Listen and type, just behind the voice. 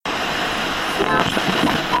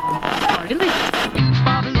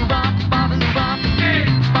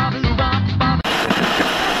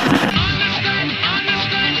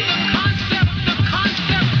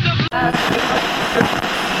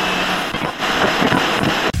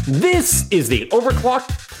This is the Overclocked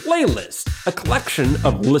Playlist, a collection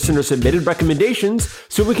of listener-submitted recommendations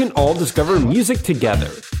so we can all discover music together.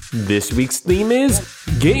 This week's theme is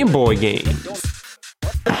Game Boy games.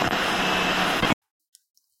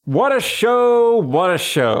 What a show, what a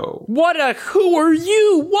show. Who are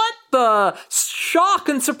you? What the shock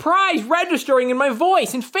and surprise registering in my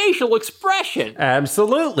voice and facial expression.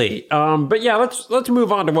 Absolutely. But yeah, let's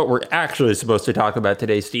move on to what we're actually supposed to talk about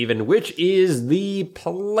today, Stephen, which is the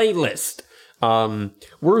playlist.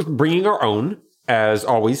 We're bringing our own, as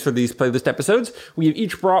always, for these playlist episodes. We have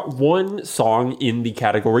each brought one song in the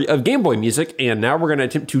category of Game Boy music, and now we're going to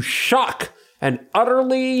attempt to shock and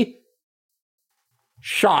utterly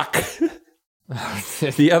shock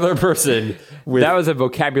the other person with... That was a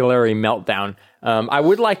vocabulary meltdown. I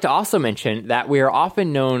would like to also mention that we are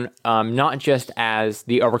often known not just as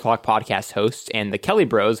the Overclock podcast hosts and the Kelly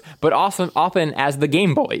Bros, but also often as the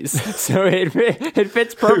Game Boys. So it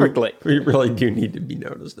fits perfectly. We really do need to be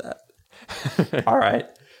known as that. All right,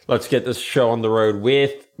 let's get this show on the road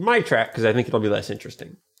with my track, because I think it'll be less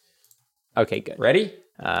interesting. Okay, good. Ready?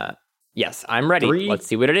 Yes, I'm ready. 3, let's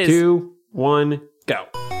see what it is. 2, 1, go.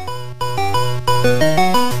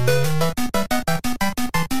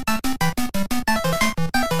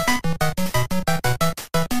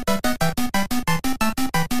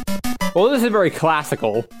 Well, this is very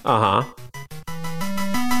classical. Uh-huh.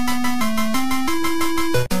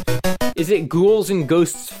 Is it Ghouls and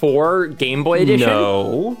Ghosts 4 Game Boy Edition?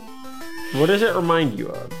 No. What does it remind you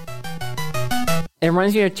of? It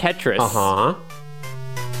reminds me of Tetris. Uh-huh.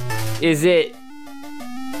 Is it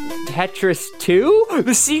Tetris 2?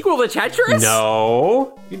 The sequel to Tetris?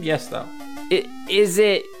 No. Good guess, though. Is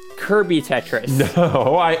it Kirby Tetris?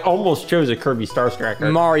 No, I almost chose a Kirby Star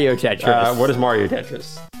Tracker. Mario Tetris. What is Mario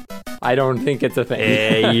Tetris? I don't think it's a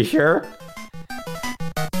thing. You sure?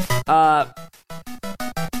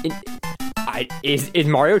 Is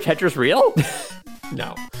Mario Tetris real?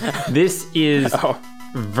 No. This is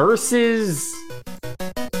Versus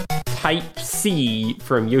Type C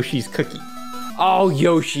from Yoshi's Cookie. Oh,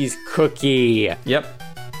 Yoshi's Cookie. Yep.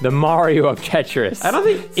 The Mario of Tetris. I don't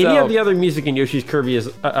think any of the other music in Yoshi's Cookie is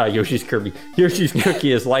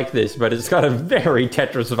like this, but it's got a very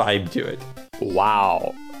Tetris vibe to it.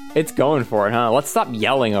 Wow. It's going for it, huh? Let's stop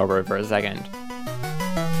yelling over it for a second.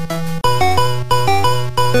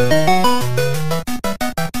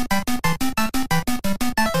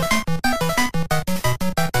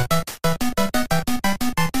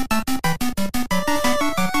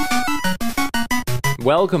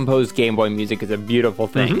 Well-composed Game Boy music is a beautiful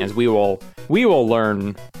thing, as we will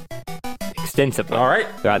learn extensively. All right,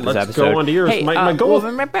 throughout this let's episode. Go on to yours. Hey, my goal.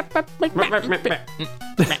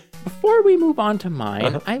 Before we move on to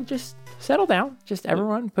mine, I just settle down. Just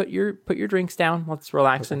everyone, put your drinks down. Let's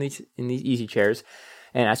relax in these easy chairs,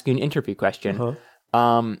 and ask you an interview question.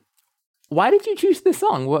 Why did you choose this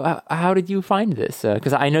song? How did you find this?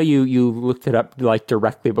 Because I know you looked it up like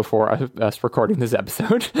directly before us recording this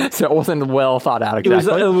episode, so it wasn't well thought out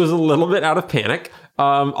exactly. It was a little bit out of panic.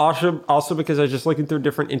 Also because I was just looking through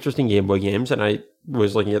different interesting Game Boy games, and I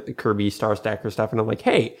was looking at the Kirby Star Stacker stuff, and I'm like,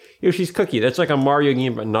 hey, Yoshi's Cookie, that's like a Mario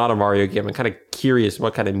game, but not a Mario game. I'm kind of curious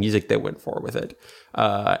what kind of music they went for with it.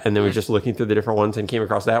 And then we're just looking through the different ones and came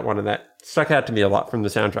across that one, and that stuck out to me a lot from the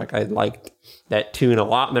soundtrack. I liked that tune a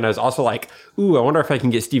lot, and then I was also like, ooh, I wonder if I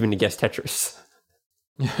can get Steven to guess Tetris.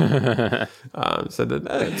 So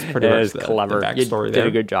that's pretty much clever. The backstory you there. Did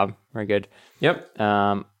a good job. Very good. Yep.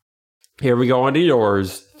 Here we go on to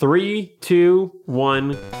yours. 3, 2,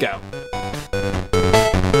 1, go.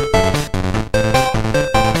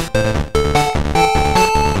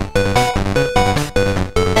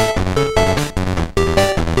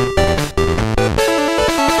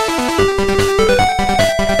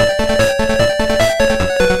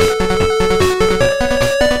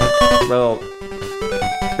 Well,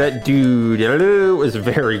 that dude was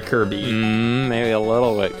very Kirby. Maybe a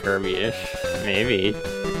little bit Kirby-ish. Maybe.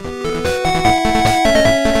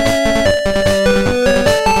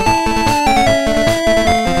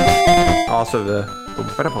 Also the...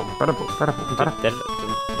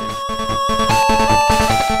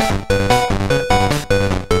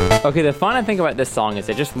 Okay, the fun I think about this song is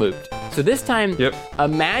it just looped. So this time,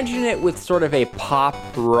 imagine it with sort of a pop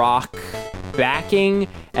rock backing,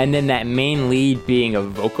 and then that main lead being a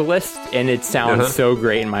vocalist, and it sounds so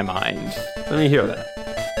great in my mind. Let me hear that.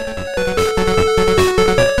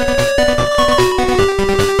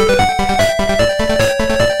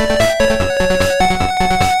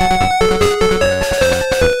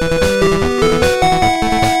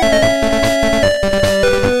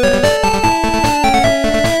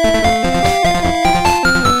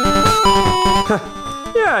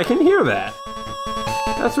 Yeah, I can hear that.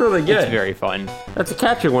 That's really good. It's very fun. That's a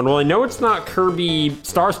catchy one. Well, I know it's not Kirby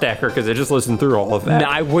Star Stacker because I just listened through all of that. No,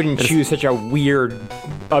 I wouldn't choose such a weird,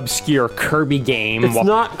 obscure Kirby game. It's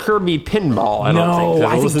not Kirby Pinball, I don't think. No,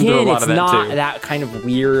 I listened to a lot it's of that not too. that kind of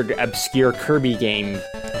weird, obscure Kirby game.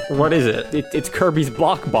 What is it? It's Kirby's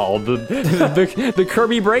Block Ball, the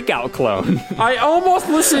Kirby Breakout clone. I almost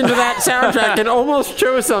listened to that soundtrack and almost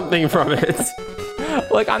chose something from it.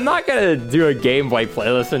 Like, I'm not gonna do a Game Boy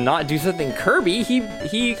playlist and not do something Kirby.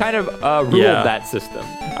 He kind of ruled that system.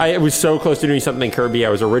 I was so close to doing something Kirby I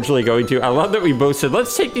was originally going to. I love that we both said,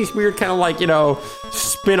 let's take these weird kind of like,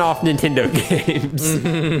 spin-off Nintendo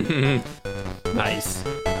games. Nice.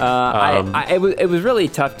 It was really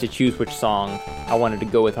tough to choose which song I wanted to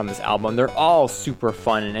go with on this album. They're all super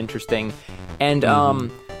fun and interesting. And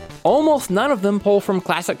almost none of them pull from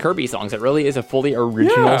classic Kirby songs. It really is a fully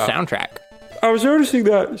original soundtrack. I was noticing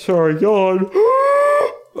that. Sorry, yawn.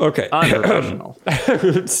 Okay. Unprofessional.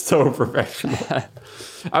 It's so professional.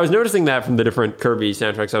 I was noticing that from the different Kirby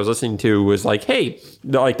soundtracks I was listening to was like, hey,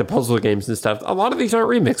 like the puzzle games and stuff, a lot of these aren't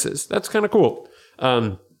remixes. That's kind of cool.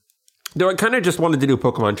 Though I kind of just wanted to do a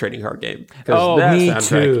Pokemon trading card game. Oh, that me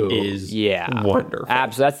soundtrack too. is Yeah. wonderful.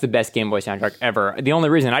 Absolutely. That's the best Game Boy soundtrack ever. The only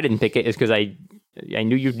reason I didn't pick it is because I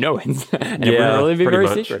knew you'd know it. And it wouldn't really be pretty very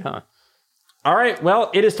much. secret, huh? All right,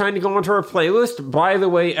 well, it is time to go onto our playlist. By the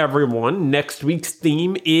way, everyone, next week's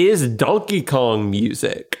theme is Donkey Kong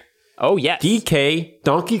music. Oh, yes. DK,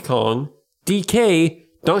 Donkey Kong. DK,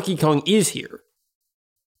 Donkey Kong is here.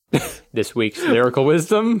 This week's lyrical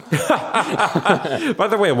wisdom. By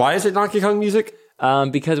the way, why is it Donkey Kong music?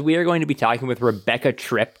 Because we are going to be talking with Rebecca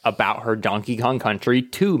Tripp about her Donkey Kong Country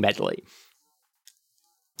 2 medley.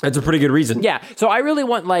 That's a pretty good reason. Yeah, so I really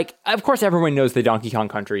want, of course everyone knows the Donkey Kong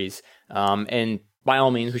countries, and by all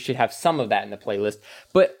means, we should have some of that in the playlist,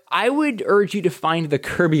 but I would urge you to find the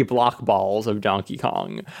Kirby block balls of Donkey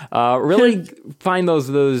Kong. Really find those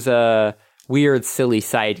weird, silly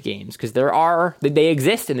side games, because they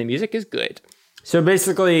exist and the music is good. So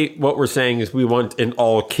basically, what we're saying is we want an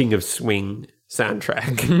all King of Swing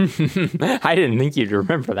soundtrack. I didn't think you'd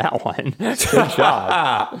remember that one. Good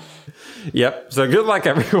job. Yep. So good luck,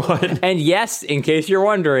 everyone. And yes, in case you're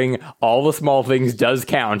wondering, All the Small Things does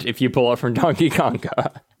count if you pull it from Donkey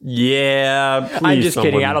Konga. Yeah, please. I'm just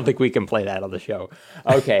kidding. I don't think we can play that on the show.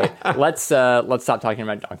 Okay, let's stop talking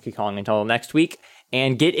about Donkey Kong until next week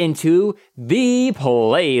and get into the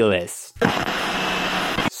playlist.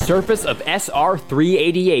 Surface of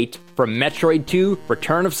SR-388 from Metroid 2: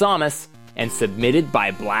 Return of Samus, and submitted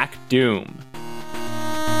by Black Doom.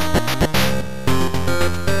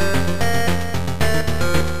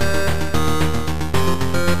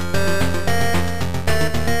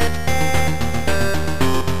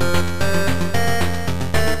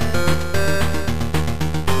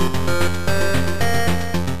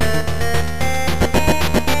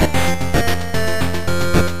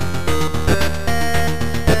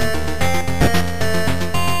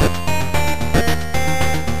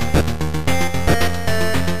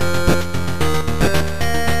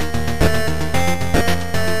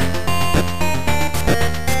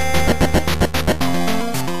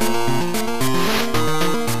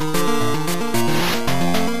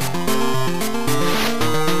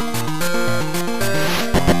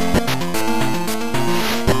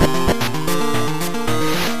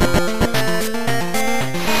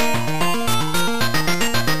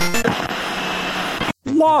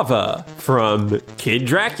 Lava from Kid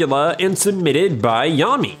Dracula and submitted by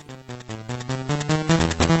Yami.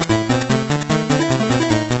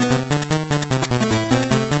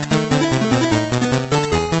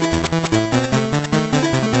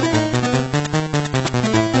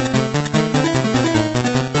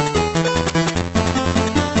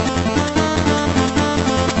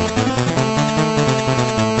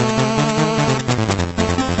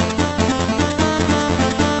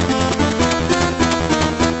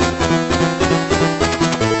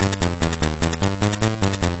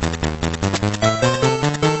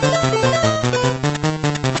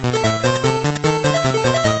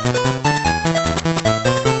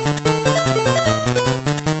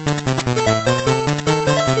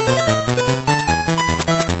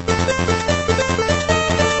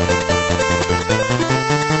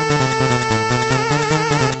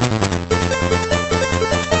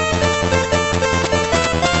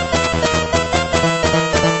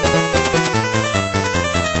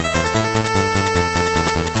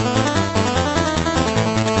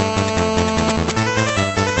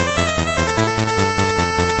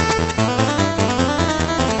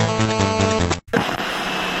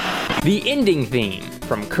 The ending theme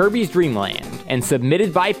from Kirby's Dream Land and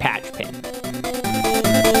submitted by Patchpin.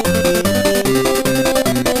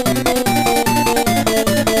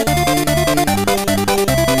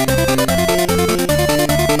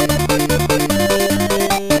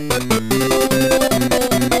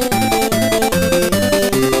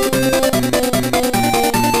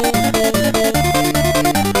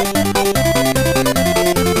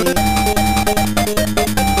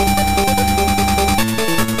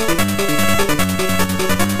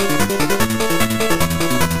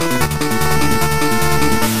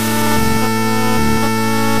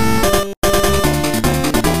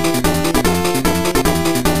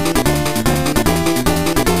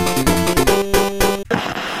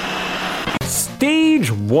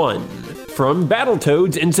 Stage 1 from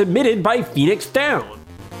Battletoads and submitted by Phoenix Down.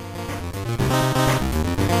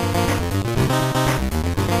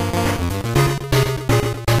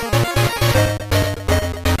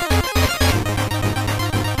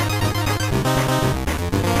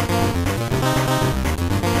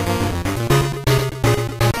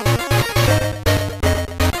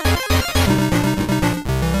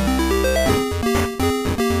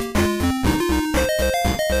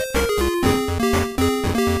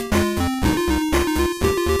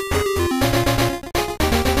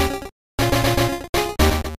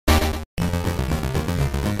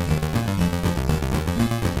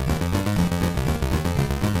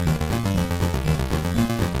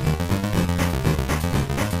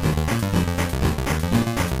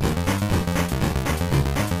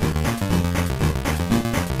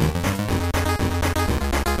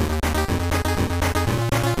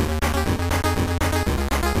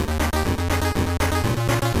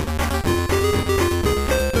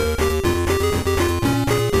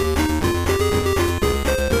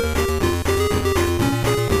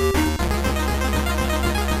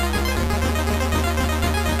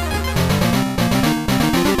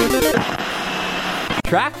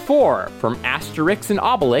 Track 4 from Asterix and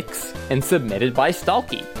Obelix and submitted by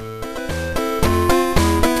Stalky.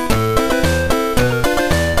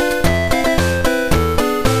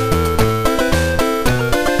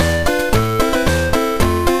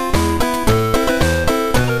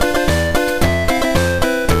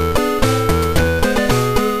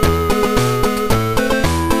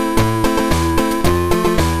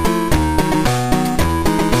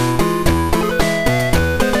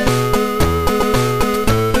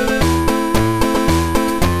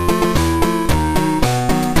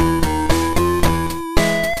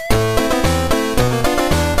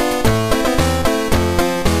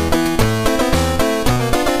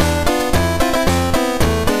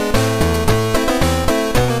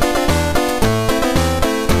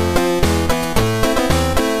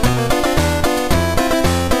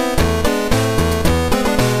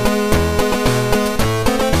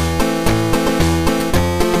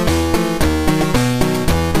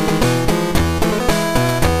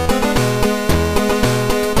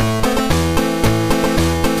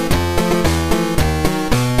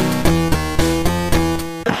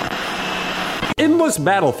 Endless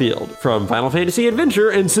Battlefield from Final Fantasy Adventure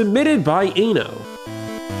and submitted by Ano.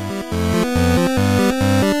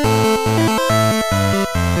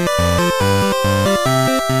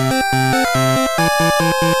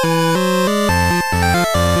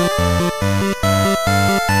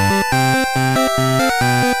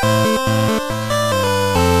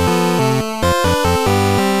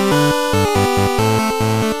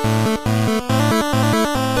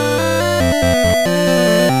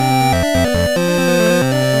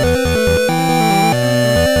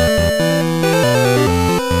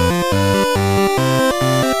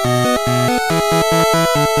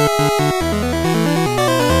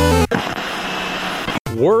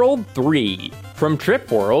 World 3 from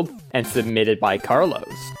Trip World and submitted by Carlos.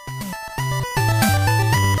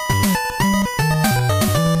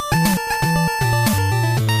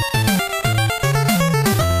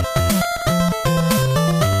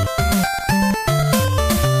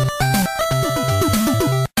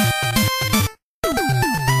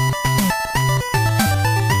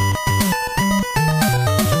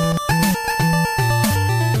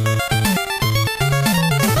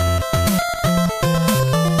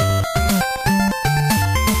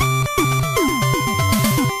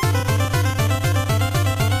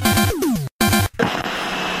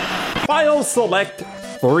 File Select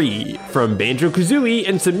 3 from Banjo-Kazooie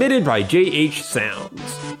and submitted by JH Sounds.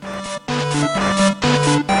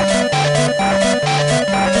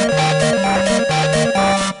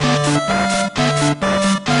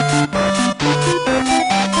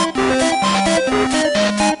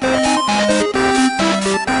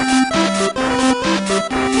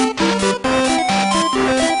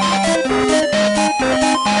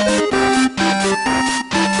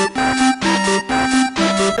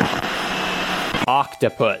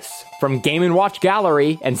 Octopus from Game & Watch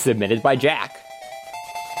Gallery and submitted by Jack.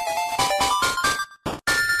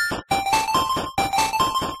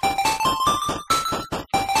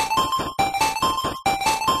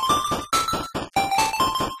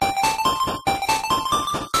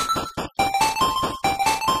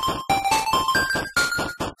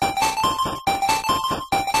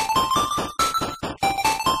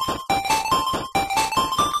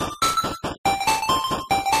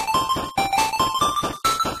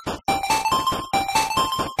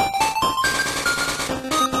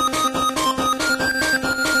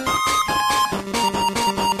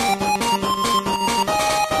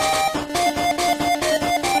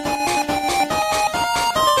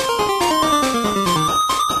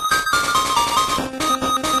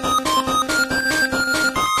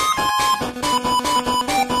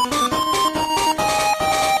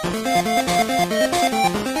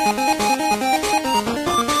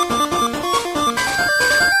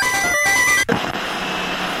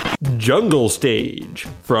 Jungle Stage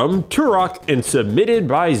from Turok and submitted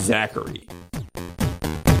by Zachary.